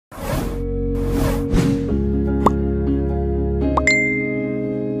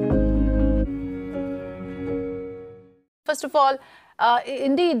First of all,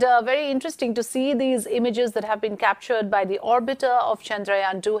 indeed, very interesting to see these images that have been captured by the orbiter of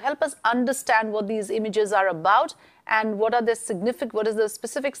Chandrayaan-2. Help us understand what these images are about and what is the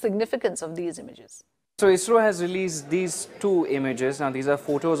specific significance of these images. So ISRO has released these two images. Now these are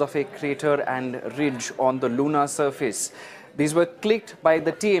photos of a crater and ridge on the lunar surface. These were clicked by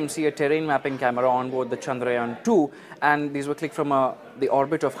the TMC, a terrain mapping camera on board the Chandrayaan-2, and these were clicked from the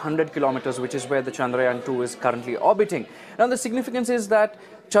orbit of 100 kilometers, which is where the Chandrayaan-2 is currently orbiting. Now the significance is that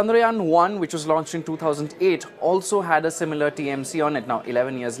Chandrayaan-1, which was launched in 2008, also had a similar TMC on it. Now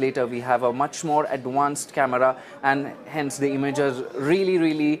 11 years later, we have a much more advanced camera, and hence the images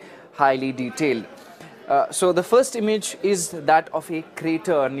really highly detailed. So the first image is that of a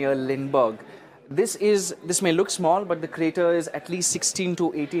crater near Lindbergh. This may look small, but the crater is at least 16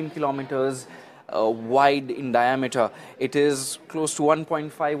 to 18 kilometers wide in diameter. It is close to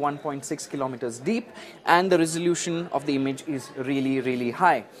 1.5, 1.6 kilometers deep, and the resolution of the image is really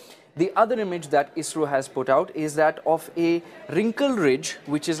high. The other image that ISRO has put out is that of a wrinkle ridge,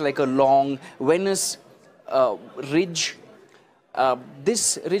 which is like a long Venus ridge.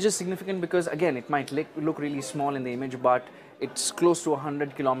 This ridge is significant because, again, it might look really small in the image, but it's close to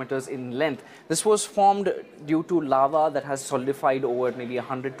 100 kilometers in length. This was formed due to lava that has solidified over maybe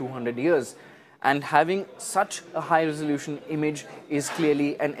 100-200 years. And having such a high resolution image is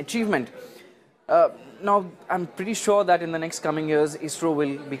clearly an achievement. Now, I'm pretty sure that in the next coming years, ISRO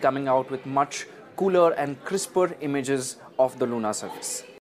will be coming out with much cooler and crisper images of the lunar surface.